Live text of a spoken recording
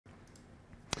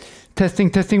Testing,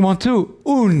 testing, 1, 2.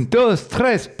 Un, dos,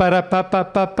 tres.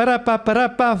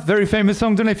 Para-pa-pa-pa-para-pa-para-pa. Very famous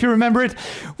song, don't know if you remember it.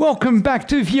 Welcome back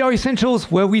to VR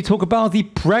Essentials, where we talk about the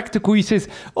practical uses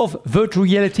of virtual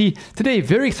reality. Today,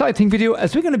 very exciting video,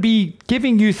 as we're going to be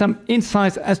giving you some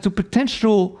insights as to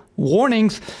potential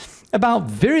warnings about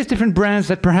various different brands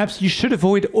that perhaps you should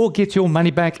avoid or get your money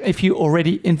back if you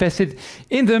already invested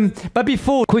in them. But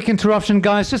before, quick interruption,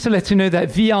 guys, just to let you know that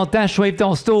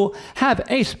VR-Wave.store have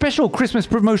a special Christmas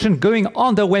promotion going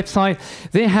on their website.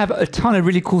 They have a ton of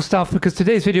really cool stuff, because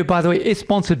today's video, by the way, is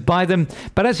sponsored by them.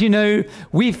 But as you know,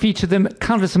 we've featured them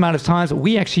countless amount of times.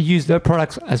 We actually use their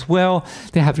products as well.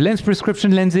 They have lens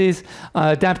prescription lenses,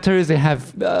 adapters. They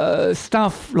have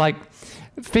stuff like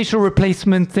facial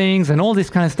replacement things and all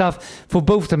this kind of stuff for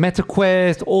both the Meta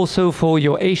Quest, also for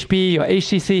your HP, your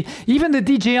HTC, even the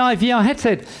DJI VR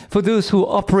headset for those who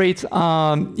operate,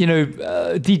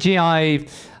 DJI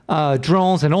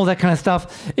drones and all that kind of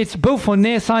stuff. It's both for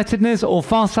nearsightedness or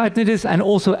farsightedness and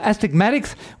also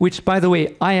astigmatics, which, by the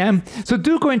way, I am. So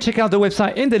do go and check out the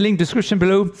website in the link description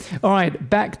below. All right,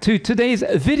 back to today's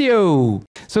video.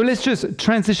 So let's just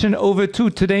transition over to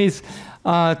today's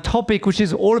topic, which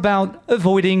is all about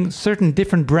avoiding certain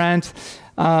different brands.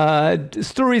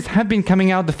 Stories have been coming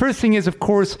out. The first thing is, of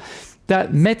course,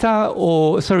 that Deca,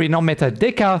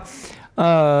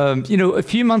 a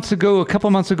few months ago, a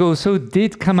couple months ago, so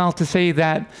did come out to say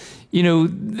that,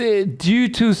 due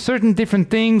to certain different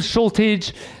things,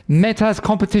 shortage, Meta's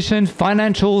competition,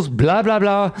 financials, blah, blah,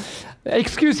 blah,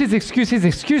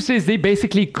 excuses, they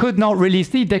basically could not release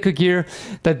the DecaGear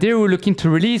that they were looking to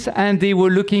release, and they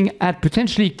were looking at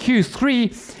potentially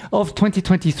Q3 of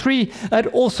 2023. I'd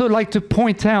also like to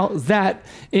point out that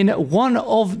in one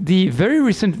of the very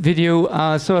recent video,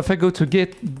 so if I go to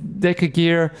get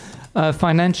DecaGear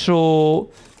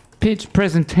financial pitch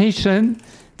presentation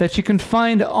that you can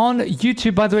find on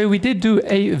YouTube. By the way, we did do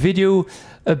a video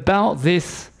about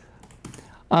this.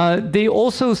 They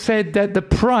also said that the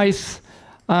price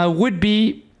would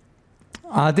be,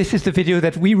 this is the video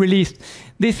that we released.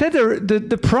 They said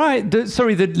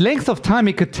the length of time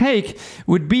it could take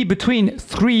would be between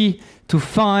 3 to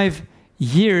 5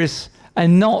 years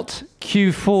and not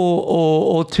Q4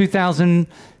 or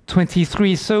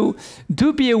 2023. So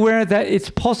do be aware that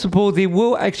it's possible they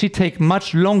will actually take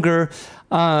much longer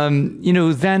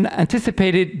than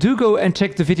anticipated. Do go and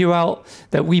check the video out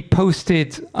that we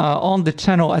posted on the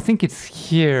channel. I think it's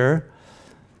here.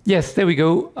 Yes, there we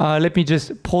go. Let me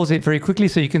just pause it very quickly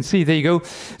so you can see. There you go.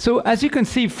 So as you can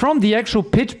see from the actual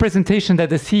pitch presentation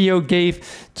that the CEO gave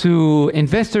to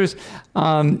investors,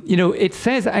 it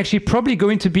says actually probably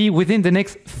going to be within the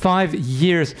next 5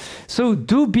 years. So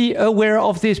do be aware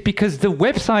of this, because the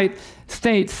website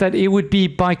states that it would be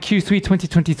by Q3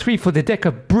 2023 for the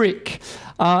Deca Brick,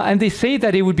 and they say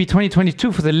that it would be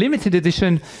 2022 for the limited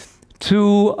edition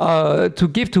to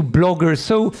give to bloggers.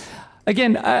 So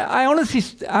again, I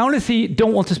honestly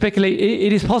don't want to speculate.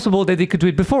 It is possible that they could do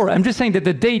it before. I'm just saying that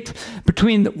the date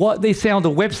between what they say on the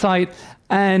website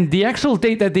and the actual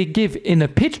date that they give in a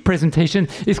pitch presentation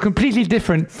is completely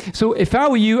different. So if I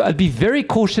were you, I'd be very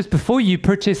cautious before you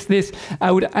purchase this.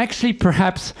 I would actually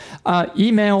perhaps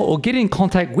email or get in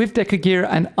contact with DecaGear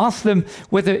and ask them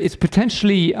whether it's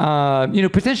potentially,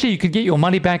 potentially you could get your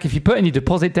money back if you put any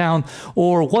deposit down,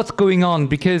 or what's going on.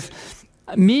 Because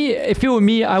if it were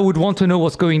me, I would want to know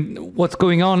what's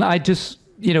going on. I just,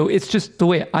 it's just the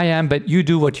way I am, but you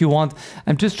do what you want.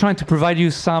 I'm just trying to provide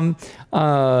you some,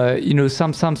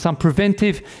 some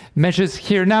preventive measures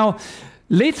here. Now,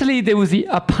 lately there was the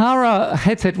Arpara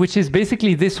headset, which is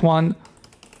basically this one,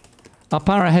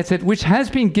 Arpara headset, which has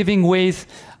been giving ways,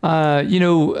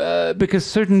 because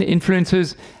certain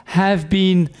influencers have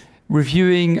been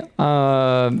reviewing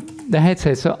the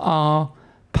headset. So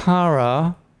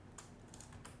Arpara.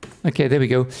 Okay, there we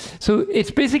go. So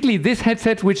it's basically this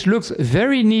headset, which looks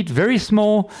very neat, very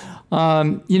small.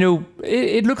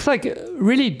 It looks like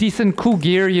really decent, cool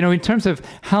gear, in terms of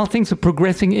how things are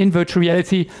progressing in virtual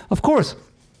reality. Of course,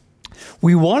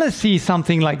 we want to see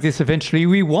something like this eventually.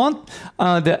 We want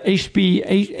the HP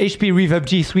Reverb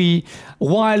G3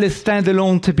 wireless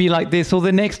standalone to be like this, or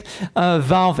the next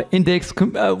Valve Index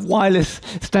wireless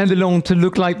standalone to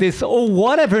look like this, or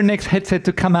whatever next headset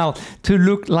to come out to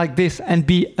look like this and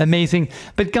be amazing.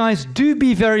 But guys, do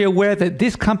be very aware that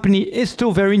this company is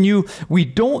still very new. We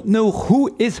don't know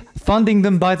who is funding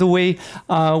them, by the way.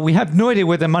 We have no idea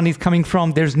where the money is coming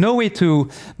from. There's no way to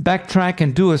backtrack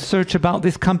and do a search about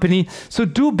this company. So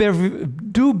do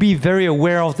be very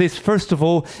aware of this. First of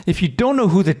all, if you don't know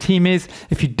who the team is,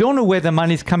 if you don't know where the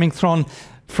money is coming from,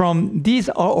 these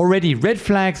are already red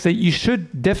flags that you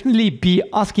should definitely be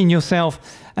asking yourself,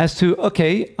 as to,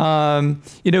 okay,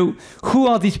 you know, who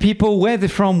are these people? Where they're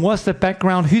from? What's their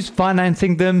background? Who's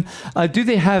financing them? Do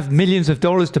they have millions of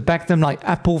dollars to back them, like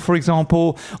Apple, for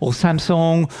example, or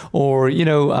Samsung, or, you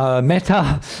know,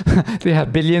 Meta? They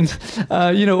have billions,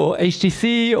 you know, or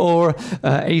HTC, or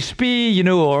HP, you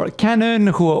know, or Canon,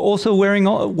 who are also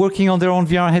working on their own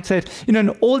VR headset, you know, and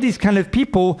all these kind of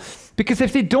people. Because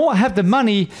if they don't have the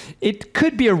money, it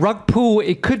could be a rug pull.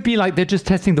 It could be like they're just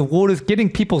testing the waters, getting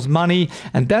people's money,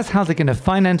 and that's how they're going to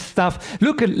finance stuff.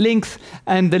 Look at Lynx,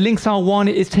 and the Lynx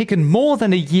R1 is taken more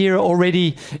than a year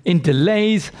already in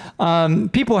delays.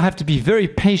 People have to be very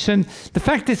patient. The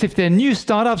fact is, if they're new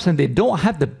startups and they don't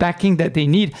have the backing that they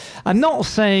need, I'm not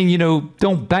saying, you know,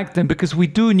 don't back them, because we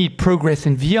do need progress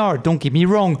in VR. Don't get me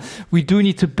wrong. We do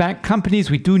need to back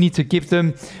companies. We do need to give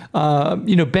them,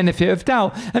 you know, benefit of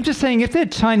doubt. I'm just saying, if they're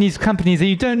Chinese companies and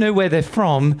you don't know where they're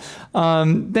from,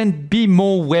 then be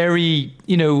more wary.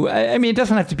 You know, I mean, it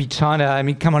doesn't have to be China. I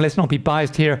mean, come on, let's not be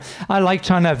biased here. I like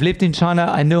China. I've lived in China.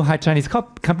 I know how Chinese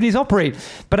companies operate.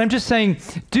 But I'm just saying,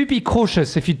 do be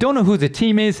cautious. If you don't know who the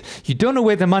team is, you don't know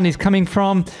where the money is coming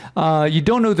from, you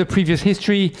don't know the previous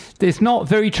history, it's not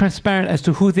very transparent as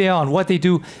to who they are and what they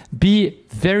do, be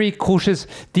very cautious.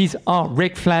 These are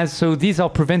red flags, so these are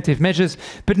preventive measures.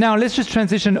 But now let's just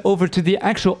transition over to the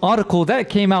actual article that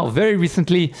came out very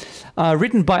recently,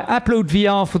 written by Upload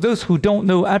VR. For those who don't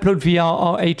know, Upload VR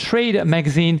are a trade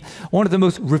magazine, one of the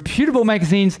most reputable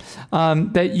magazines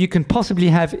that you can possibly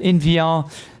have in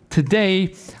VR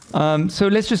today. So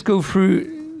let's just go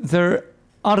through their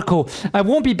article. I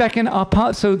won't be backing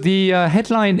Arpara. So the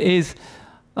headline is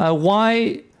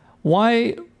why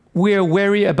we're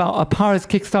wary about Arpara's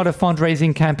Kickstarter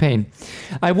fundraising campaign.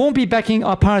 I won't be backing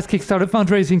Arpara's Kickstarter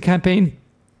fundraising campaign,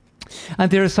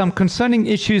 and there are some concerning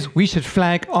issues we should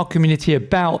flag our community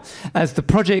about as the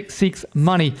project seeks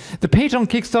money. The page on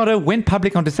Kickstarter went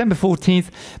public on December 14th,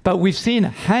 but we've seen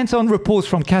hands-on reports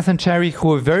from Cass and Cherry,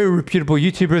 who are very reputable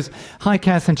YouTubers. Hi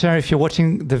Cass and Cherry, if you're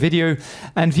watching the video,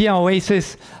 and VR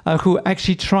Oasis, who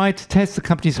actually tried to test the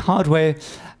company's hardware,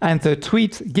 and the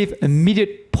tweets give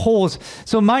immediate pause.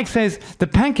 So Mike says, the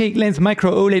pancake lens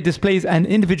micro OLED displays and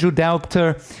individual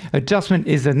diopter adjustment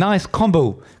is a nice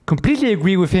combo. Completely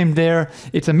agree with him there.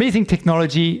 It's amazing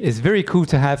technology. It's very cool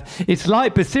to have. It's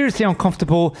light, but seriously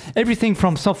uncomfortable. Everything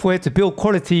from software to build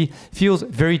quality feels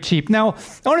very cheap. Now,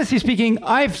 honestly speaking,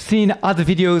 I've seen other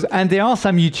videos, and there are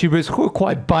some YouTubers who are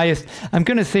quite biased. I'm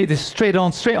going to say this straight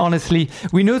honestly.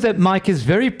 We know that Mike is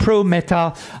very pro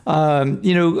Meta.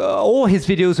 You know, all his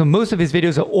videos, or most of his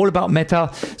videos, are all about Meta.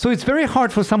 So it's very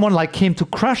hard for someone like him to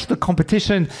crush the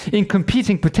competition in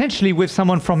competing potentially with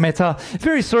someone from Meta.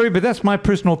 Very sorry, but that's my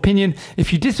personal opinion.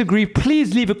 If you disagree,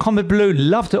 please leave a comment below.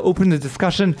 Love to open the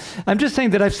discussion. I'm just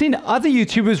saying that I've seen other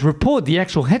YouTubers report the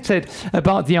actual headset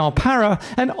about the Arpara,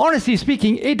 and honestly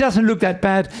speaking, it doesn't look that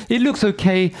bad. It looks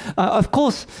okay. Of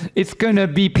course, it's going to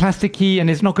be plasticky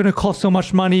and it's not going to cost so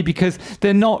much money, because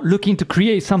they're not looking to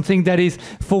create something that is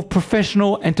for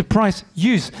professional enterprise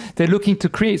use. They're looking to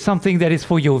create something that is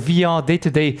for your VR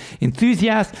day-to-day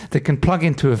enthusiast that can plug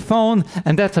into a phone,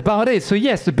 and that's about it. So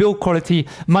yes, the build quality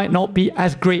might not be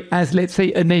as great as, let's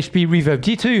say, an HP Reverb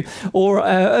G2 or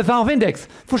a Valve Index,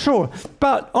 for sure.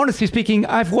 But honestly speaking,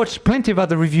 I've watched plenty of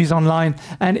other reviews online,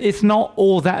 and it's not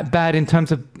all that bad in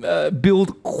terms of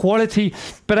build quality.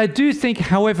 But I do think,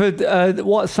 however,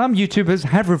 what some YouTubers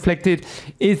have reflected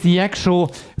is the actual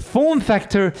form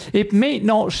factor. It may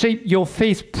not shape your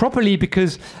face properly,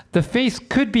 because the face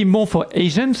could be more for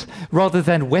Asians rather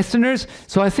than Westerners.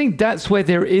 So I think that's where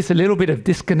there is a little bit of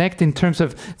disconnect in terms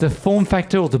of the form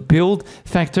factor or the build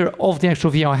factor of the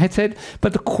actual VR headset.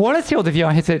 But the quality of the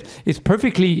VR headset is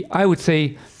perfectly, I would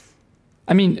say,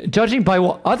 I mean, judging by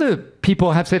what other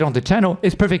people have said on the channel,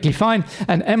 is perfectly fine.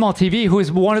 And MRTV, who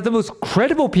is one of the most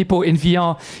credible people in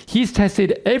VR, he's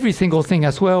tested every single thing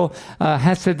as well,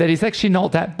 has said that it's actually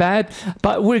not that bad.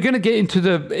 But we're going to get into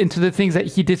the things that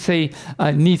he did say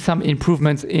need some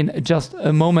improvements in just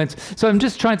a moment. So I'm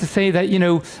just trying to say that, you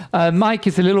know, Mike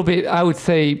is a little bit, I would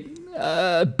say,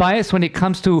 bias when it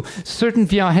comes to certain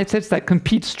VR headsets that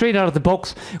compete straight out of the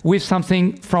box with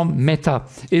something from Meta,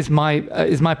 is my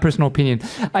personal opinion.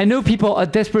 I know people are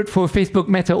desperate for a Facebook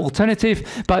Meta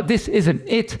alternative, but this isn't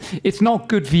it. It's not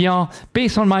good VR.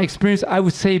 Based on my experience, I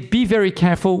would say be very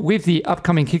careful with the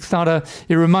upcoming Kickstarter.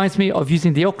 It reminds me of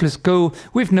using the Oculus Go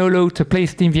with Nolo to play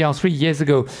Steam VR 3 years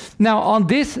ago. Now, on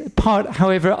this part,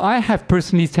 however, I have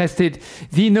personally tested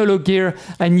the Nolo gear,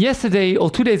 and yesterday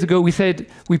or 2 days ago, we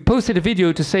posted posted a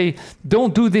video to say,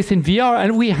 don't do this in VR.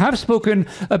 And we have spoken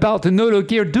about the Nolo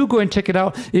gear. Do go and check it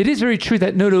out. It is very true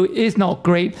that Nolo is not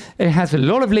great. It has a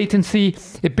lot of latency.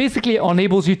 It basically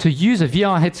enables you to use a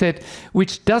VR headset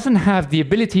which doesn't have the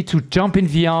ability to jump in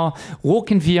VR,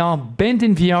 walk in VR, bend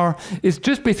in VR. It's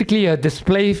just basically a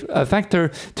display factor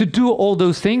to do all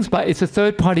those things, but it's a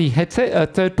third-party headset,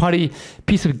 a third-party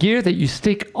piece of gear that you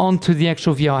stick onto the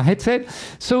actual VR headset.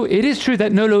 So it is true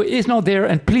that Nolo is not there,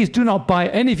 and please do not buy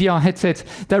any VR headsets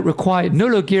that require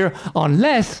Nolo gear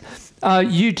unless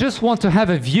you just want to have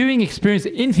a viewing experience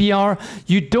in VR.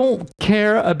 You don't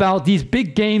care about these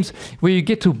big games where you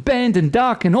get to bend and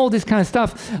duck and all this kind of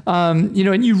stuff, you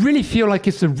know, and you really feel like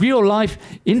it's a real life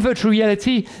in virtual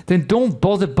reality, then don't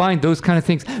bother buying those kind of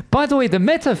things. By the way, the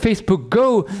Meta Facebook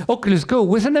Go, Oculus Go,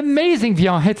 was an amazing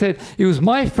VR headset. It was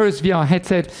my first VR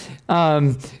headset.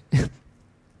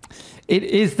 It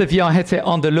is the VR headset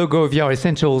on the logo of VR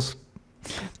Essentials.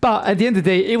 But at the end of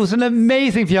the day, it was an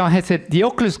amazing VR headset. The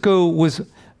Oculus Go was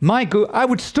my go. I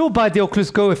would still buy the Oculus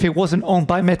Go if it wasn't owned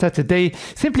by Meta today,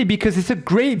 simply because it's a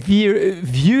great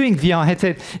viewing VR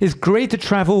headset. It's great to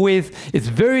travel with. It's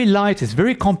very light, it's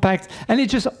very compact, and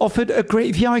it just offered a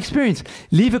great VR experience.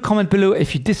 Leave a comment below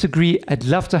if you disagree. I'd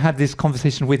love to have this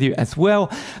conversation with you as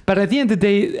well. But at the end of the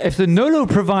day, if the Nolo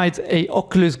provides a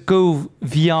Oculus Go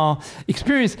VR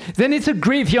experience, then it's a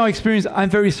great VR experience, I'm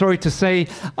very sorry to say,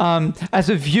 as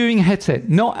a viewing headset,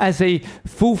 not as a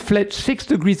full-fledged 6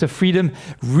 degrees of freedom,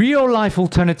 real-life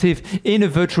alternative in a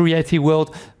virtual reality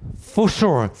world, for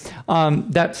sure.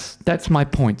 That's my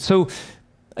point. So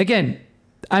again,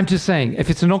 I'm just saying, if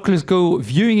it's an Oculus Go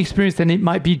viewing experience, then it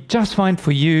might be just fine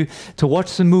for you to watch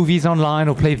some movies online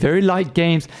or play very light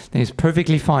games, then it's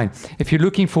perfectly fine. If you're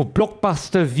looking for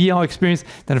blockbuster VR experience,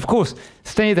 then of course,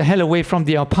 stay the hell away from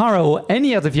the Arpara or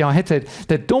any other VR headset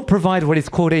that don't provide what is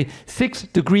called a 6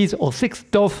 degrees or 6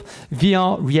 DoF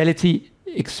VR reality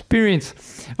experience.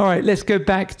 All right, let's go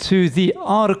back to the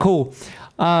article.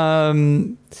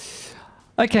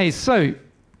 Okay, so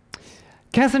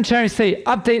Kaz and Cherry say,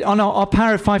 update on our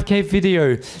Arpara 5K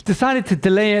video. Decided to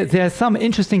delay it. There are some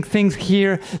interesting things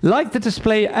here, like the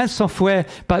display and software,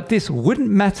 but this wouldn't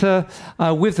matter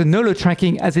with the Nolo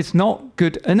tracking as it's not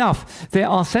good enough. They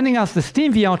are sending us the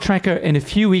Steam VR tracker in a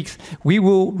few weeks. We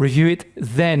will review it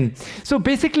then. So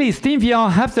basically, Steam VR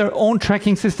have their own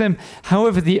tracking system.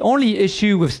 However, the only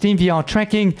issue with Steam VR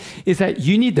tracking is that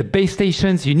you need the base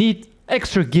stations, you need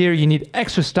extra gear, you need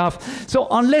extra stuff. So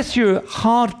unless you're a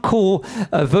hardcore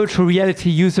virtual reality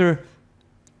user,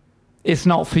 it's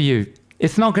not for you.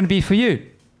 It's not going to be for you.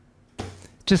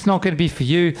 Just not going to be for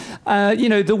you. You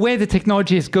know, the way the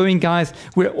technology is going, guys,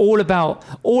 we're all about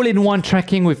all-in-one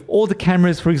tracking with all the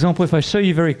cameras. For example, if I show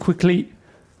you very quickly,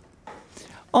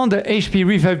 on the HP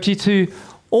Reverb G2,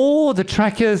 all the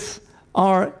trackers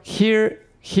are here,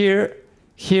 here,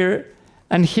 here,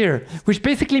 and here, which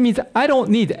basically means I don't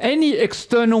need any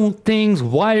external things,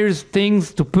 wires,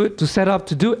 things to set up,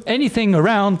 to do anything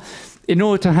around in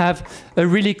order to have a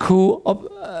really cool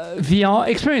VR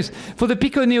experience. For the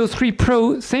Pico Neo 3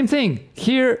 Pro, same thing.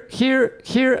 Here, here,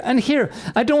 here, and here.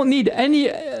 I don't need any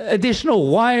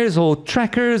additional wires or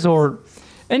trackers or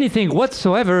anything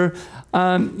whatsoever,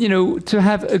 you know, to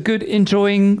have a good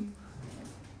enjoying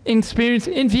experience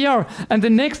in VR. And the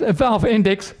next Valve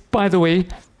Index, by the way,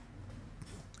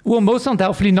 will most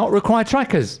undoubtedly not require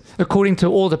trackers, according to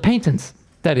all the patents,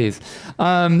 that is.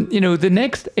 You know, the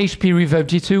next HP Reverb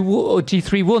G2 or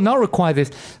G3 will not require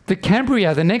this. The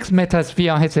Cambria, the next Meta's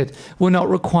VR headset, will not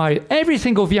require it. Every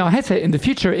single VR headset in the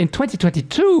future, in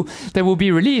 2022, that will be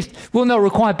released, will not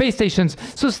require base stations.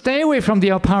 So stay away from the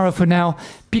Arpara for now,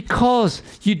 because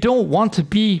you don't want to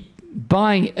be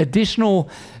buying additional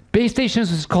base stations,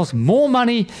 which cost more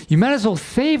money. You might as well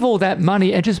save all that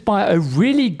money and just buy a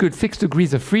really good 6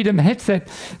 degrees of freedom headset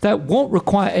that won't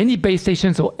require any base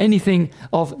stations or anything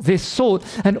of this sort.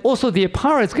 And also the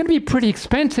Arpara is going to be pretty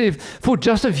expensive for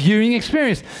just a viewing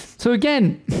experience. So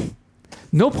again,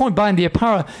 no point buying the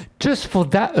Arpara just for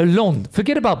that alone.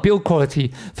 Forget about build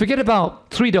quality. Forget about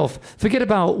 3DoF. Forget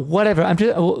about whatever. I'm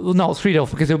just, well, not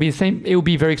 3DoF, because it'll be the same. It will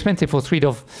be very expensive for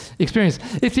 3DoF experience.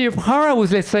 If the Arpara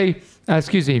was, let's say,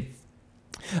 excuse me,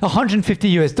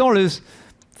 $150 US,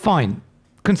 fine,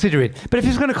 consider it. But if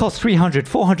it's going to cost 300,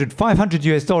 400, 500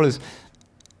 US,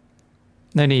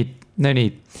 no need. No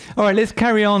need. All right, let's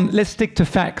carry on. Let's stick to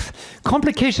facts.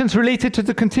 Complications related to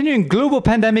the continuing global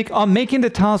pandemic are making the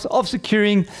task of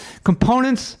securing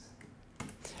components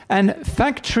and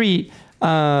factory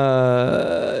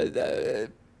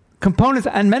components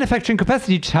and manufacturing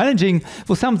capacity challenging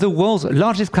for some of the world's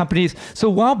largest companies. So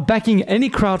while backing any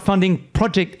crowdfunding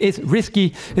project is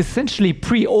risky, essentially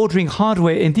pre-ordering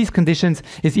hardware in these conditions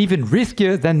is even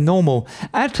riskier than normal.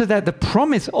 Add to that the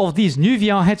promise of these new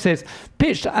VR headsets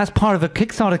pitched as part of a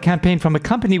Kickstarter campaign from a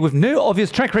company with no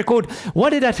obvious track record.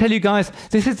 What did I tell you guys?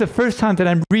 This is the first time that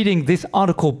I'm reading this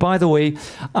article, by the way.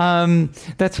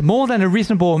 That's more than a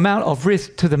reasonable amount of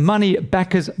risk to the money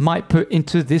backers might put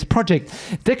into this project.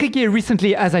 DecaGear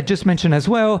recently, as I just mentioned as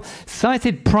well,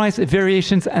 cited price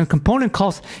variations and component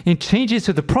costs in changes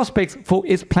to the prospects for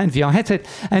its planned VR headset.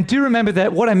 And do remember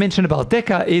that what I mentioned about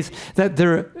Deca is that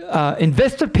their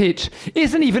investor pitch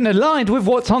isn't even aligned with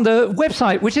what's on the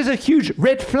website, which is a huge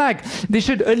red flag. They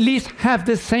should at least have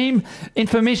the same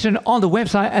information on the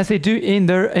website as they do in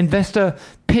their investor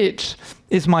pitch,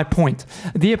 is my point.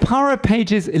 The Arpara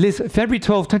pages list February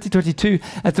 12, 2022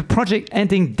 as the project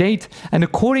ending date, and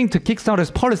according to Kickstarter's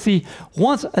policy,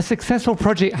 once a successful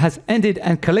project has ended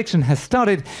and collection has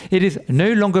started, it is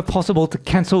no longer possible to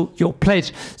cancel your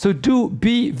pledge. So do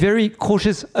be very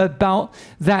cautious about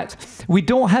that. We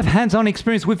don't have hands-on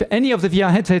experience with any of the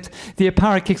VR headsets the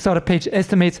Arpara Kickstarter page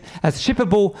estimates as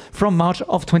shippable from March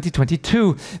of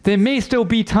 2022. There may still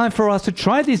be time for us to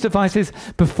try these devices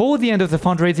before the end of the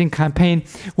fundraising campaign.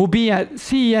 Will be at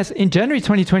CES in January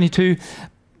 2022.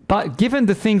 But given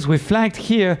the things we've flagged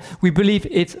here, we believe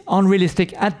it's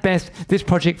unrealistic at best. This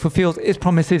project fulfills its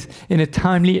promises in a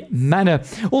timely manner.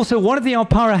 Also, one of the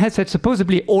Arpara headsets,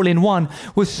 supposedly all-in-one,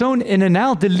 was shown in a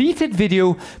now deleted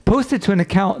video posted to an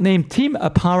account named Team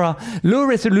Arpara. Low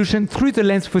resolution through the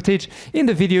lens footage in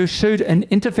the video showed an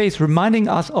interface reminding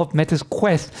us of Meta's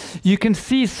Quest. You can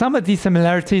see some of these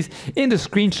similarities in the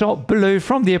screenshot below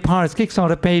from the Arpara's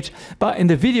Kickstarter page, but in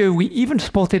the video we even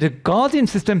spotted a Guardian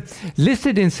system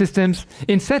listed in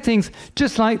settings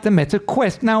just like the Meta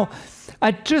Quest. Now,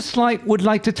 I would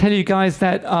like to tell you guys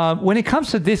that when it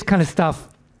comes to this kind of stuff,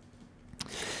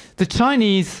 the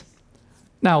Chinese,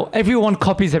 now everyone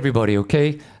copies everybody,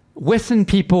 okay? Western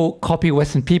people copy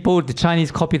Western people, the Chinese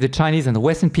copy the Chinese and the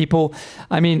Western people.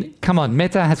 I mean, come on,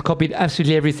 Meta has copied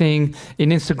absolutely everything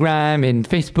in Instagram, in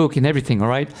Facebook, in everything, all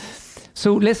right?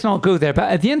 So let's not go there.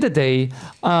 But at the end of the day,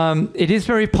 it is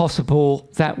very possible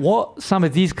that what some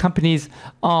of these companies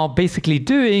are basically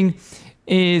doing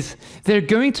is they're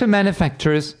going to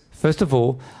manufacturers, first of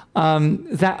all,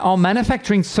 that are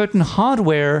manufacturing certain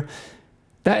hardware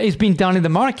that is being done in the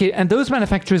market, and those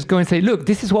manufacturers go and say, look,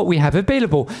 this is what we have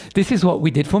available. This is what we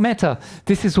did for Meta.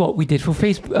 This is what we did for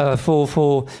Facebook,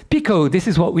 for Pico. This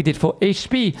is what we did for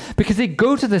HP, because they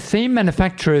go to the same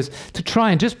manufacturers to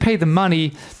try and just pay the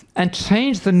money and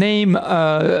change the name,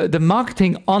 the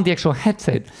marketing on the actual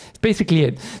headset. It's basically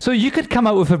it. So you could come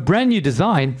up with a brand new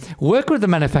design, work with the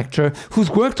manufacturer who's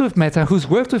worked with Meta, who's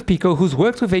worked with Pico, who's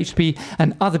worked with HP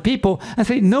and other people, and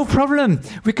say, no problem,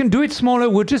 we can do it smaller,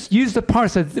 we'll just use the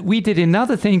parts that we did in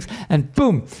other things, and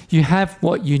boom, you have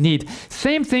what you need.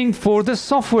 Same thing for the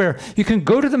software. You can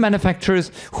go to the manufacturers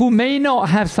who may not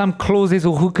have some clauses,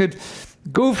 or who could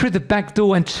go through the back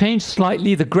door and change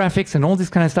slightly the graphics and all this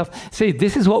kind of stuff. Say,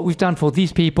 this is what we've done for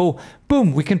these people.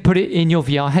 Boom, we can put it in your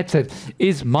VR headset,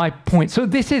 is my point. So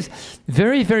this is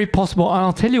very, very possible. And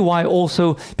I'll tell you why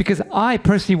also, because I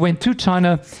personally went to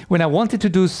China when I wanted to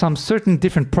do some certain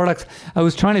different products. I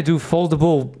was trying to do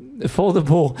foldable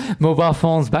mobile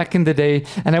phones back in the day,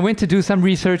 and I went to do some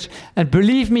research, and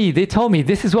believe me, they told me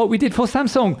this is what we did for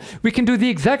Samsung. We can do the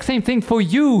exact same thing for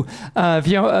you,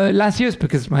 Lasius,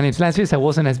 because my name's Lasius, I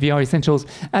wasn't as VR Essentials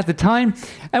at the time,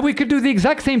 and we could do the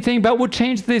exact same thing, but we'll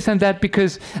change this and that,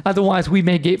 because otherwise we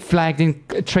may get flagged in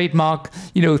trademark,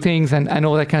 things and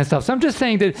all that kind of stuff. So I'm just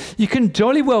saying that you can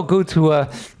jolly well go to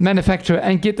a manufacturer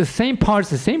and get the same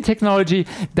parts, the same technology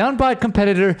done by a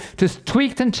competitor, just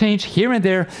tweaked and changed here and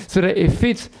there, so that it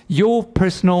fits your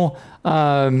personal,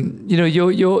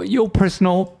 your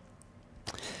personal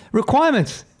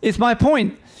requirements, is my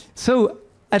point. So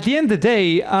at the end of the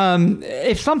day,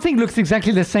 if something looks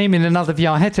exactly the same in another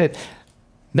VR headset,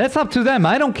 that's up to them.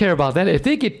 I don't care about that. If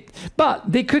they get,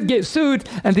 but they could get sued,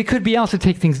 and they could be asked to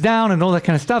take things down and all that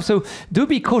kind of stuff. So do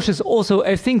be cautious also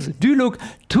if things do look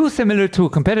too similar to a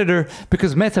competitor,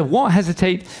 because Meta won't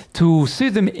hesitate to sue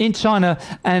them in China.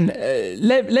 And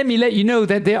let me let you know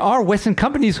that there are Western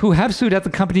companies who have sued other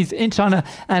companies in China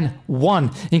and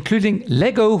won, including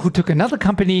Lego, who took another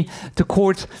company to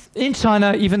court in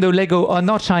China, even though Lego are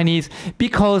not Chinese,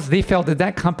 because they felt that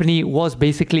that company was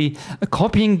basically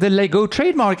copying the Lego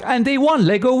trademark, and they won.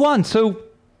 Lego won. So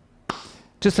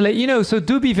Just to let you know, so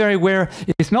do be very aware.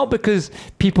 It's not because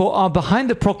people are behind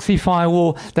the proxy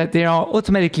firewall that they are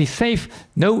automatically safe.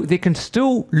 No, they can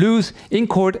still lose in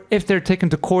court if they're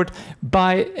taken to court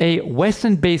by a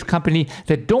Western-based company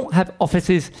that don't have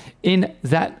offices in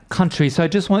that country. So I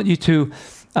just want you to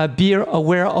be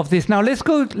aware of this. Now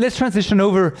let's transition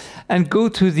over and go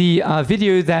to the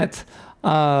video that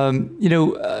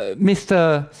Mr.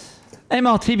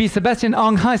 MRTB Sebastian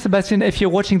Ang. Hi Sebastian, if you're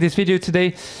watching this video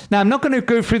today. Now I'm not going to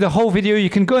go through the whole video. You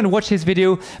can go and watch his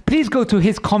video. Please go to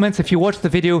his comments if you watch the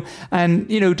video and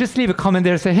just leave a comment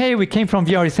there. Say, hey, we came from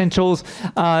VR Essentials.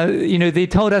 They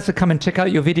told us to come and check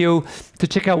out your video to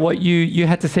check out what you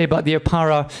had to say about the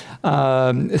Arpara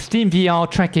Steam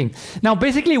VR tracking. Now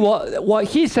basically what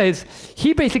he says,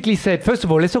 he basically said, first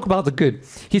of all, let's talk about the good.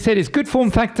 He said it's good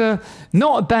form factor,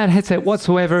 not a bad headset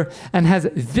whatsoever, and has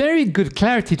very good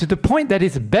clarity to the point that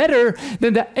it's better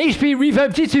than the HP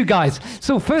Reverb G2, guys.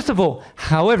 So first of all,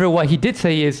 however, what he did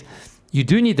say is you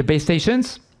do need the base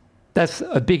stations. That's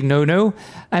a big no-no.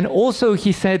 And also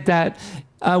he said that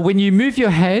when you move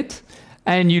your head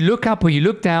and you look up or you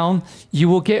look down, you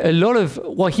will get a lot of,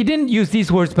 well, he didn't use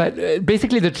these words, but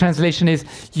basically the translation is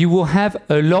you will have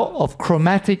a lot of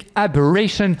chromatic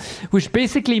aberration, which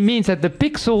basically means that the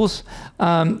pixels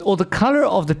or the color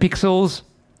of the pixels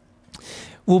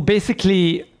will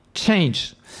basically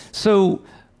change. So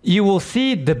you will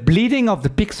see the bleeding of the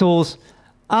pixels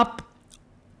up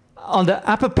on the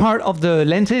upper part of the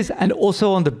lenses and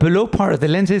also on the below part of the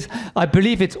lenses. I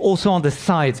believe it's also on the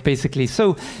sides, basically.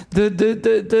 So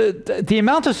the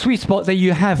amount of sweet spot that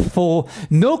you have for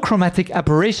no chromatic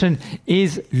aberration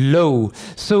is low.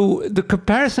 So the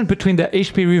comparison between the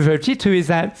HP Reverb G2 is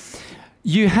that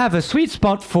you have a sweet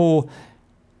spot for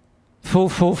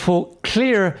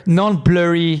clear,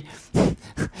 non-blurry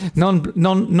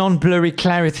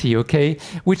clarity, okay,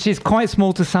 which is quite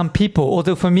small to some people,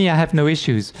 although for me I have no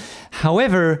issues.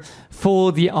 However,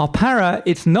 for the Arpara,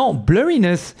 it's not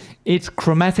blurriness, it's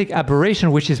chromatic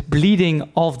aberration, which is bleeding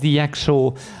of the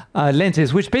actual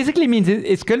lenses, which basically means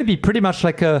it's going to be pretty much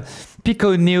like a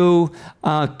Pico Neo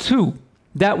 2.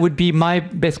 That would be my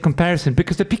best comparison,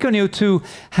 because the Pico Neo 2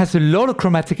 has a lot of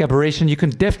chromatic aberration. You can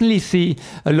definitely see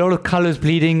a lot of colors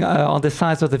bleeding on the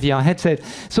sides of the VR headset.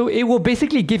 So it will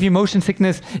basically give you motion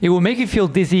sickness. It will make you feel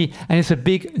dizzy, and it's a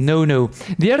big no-no.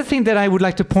 The other thing that I would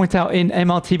like to point out in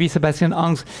MRTB Sebastian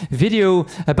Ang's video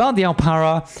about the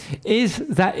Arpara is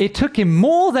that it took him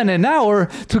more than an hour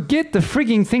to get the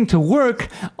frigging thing to work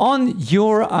on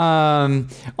your on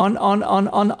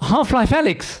Half-Life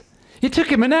Alyx. It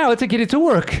took him an hour to get it to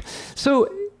work. So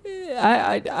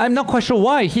I'm not quite sure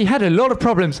why. He had a lot of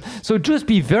problems. So just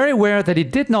be very aware that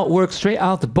it did not work straight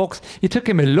out the box. It took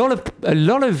him a lot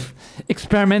of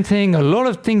experimenting, a lot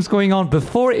of things going on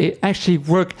before it actually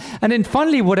worked. And then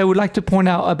finally, what I would like to point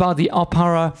out about the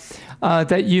Arpara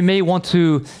that you may want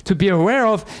to be aware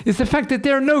of is the fact that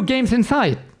there are no games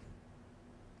inside.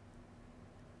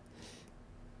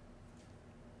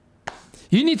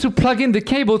 You need to plug in the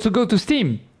cable to go to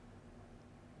Steam.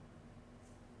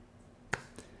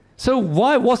 So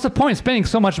what's the point spending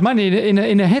so much money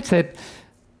in a headset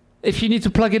if you need to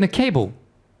plug in a cable?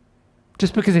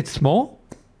 Just because it's small?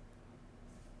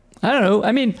 I don't know.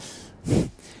 I mean,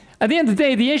 at the end of the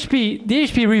day, the HP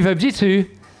Reverb G2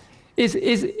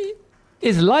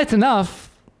 is light enough,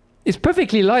 it's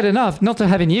perfectly light enough not to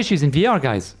have any issues in VR,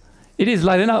 guys. It is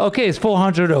light enough. Okay, it's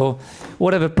 400 or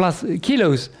whatever plus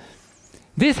kilos.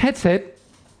 This headset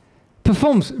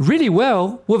performs really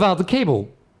well without the cable,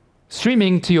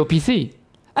 streaming to your PC,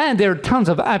 and there are tons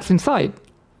of apps inside.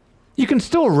 You can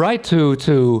still write to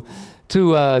Pico,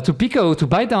 to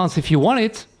ByteDance if you want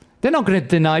it. They're not going to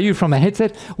deny you from a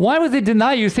headset. Why would they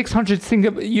deny you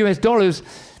 $600 US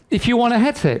if you want a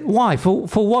headset? Why? For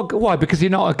what? Why? Because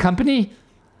you're not a company?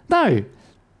 No.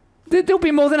 They'll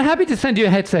be more than happy to send you a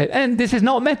headset, and this is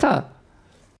not Meta.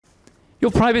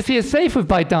 Your privacy is safe with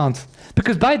ByteDance,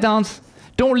 because ByteDance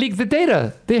don't leak the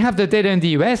data. They have the data in the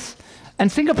US and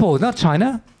Singapore, not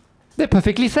China. They're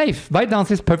perfectly safe.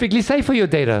 ByteDance is perfectly safe for your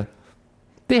data.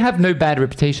 They have no bad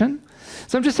reputation.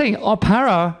 So I'm just saying,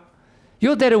 Arpara,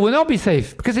 your data will not be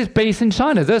safe because it's based in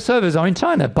China. Their servers are in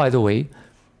China, by the way.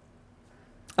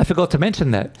 I forgot to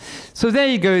mention that. So there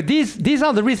you go. These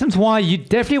are the reasons why you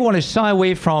definitely want to shy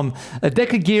away from a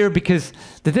DecaGear, because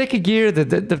the DecaGear,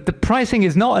 the pricing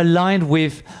is not aligned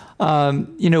with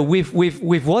you know, with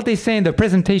what they say in the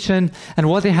presentation and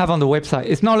what they have on the website.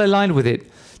 It's not aligned with it.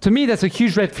 To me, that's a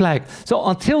huge red flag. So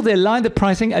until they align the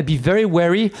pricing, I'd be very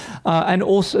wary. And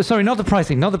also, sorry, not the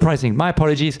pricing, my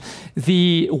apologies.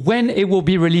 When it will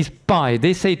be released by.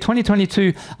 They say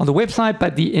 2022 on the website,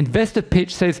 but the investor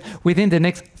pitch says within the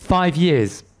next 5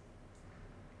 years.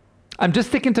 I'm just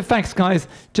sticking to facts, guys.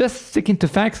 Just sticking to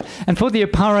facts. And for the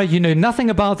Arpara, you know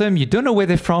nothing about them. You don't know where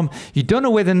they're from. You don't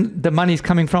know where the money's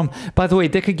coming from. By the way,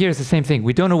 DecaGear is the same thing.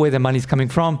 We don't know where the money's coming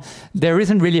from. There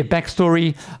isn't really a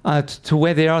backstory to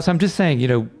where they are. So I'm just saying, you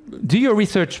know, do your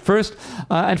research first.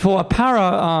 And for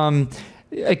Arpara,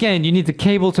 again, you need the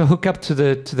cable to hook up to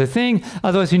the thing.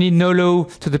 Otherwise, you need Nolo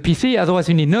to the PC. Otherwise,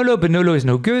 you need Nolo, but Nolo is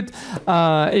no good.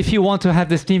 If you want to have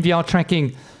the Steam VR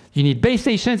tracking, you need base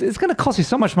stations. It's going to cost you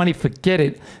so much money. Forget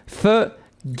it.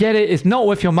 Forget it. It's not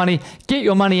worth your money. Get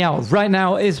your money out right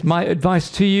now is my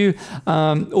advice to you.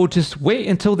 Or just wait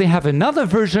until they have another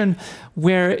version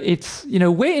where it's, you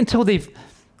know, wait until they've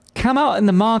come out in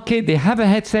the market. They have a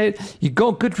headset. You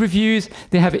got good reviews.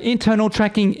 They have internal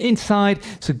tracking inside.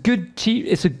 It's a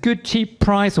good cheap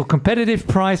price or competitive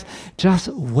price. Just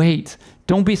wait.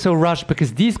 Don't be so rushed,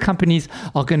 because these companies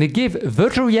are going to give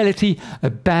virtual reality a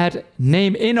bad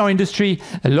name in our industry.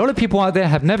 A lot of people out there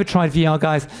have never tried VR,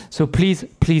 guys. So please,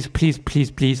 please, please,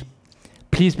 please, please,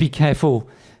 please be careful.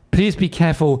 Please be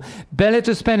careful. Better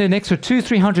to spend an extra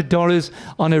 $200-300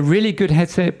 on a really good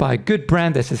headset by a good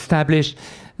brand that's established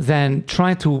than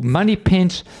trying to money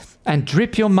pinch and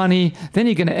drip your money. Then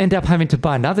you're going to end up having to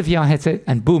buy another VR headset,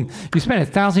 and boom, you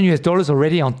spent $1,000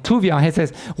 already on 2 VR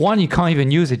headsets. One you can't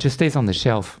even use, it just stays on the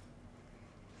shelf.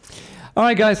 All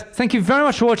right, guys, thank you very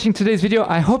much for watching today's video.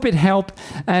 I hope it helped,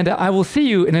 and I will see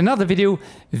you in another video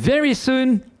very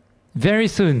soon, very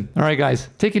soon. All right, guys,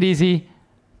 take it easy.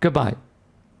 Goodbye.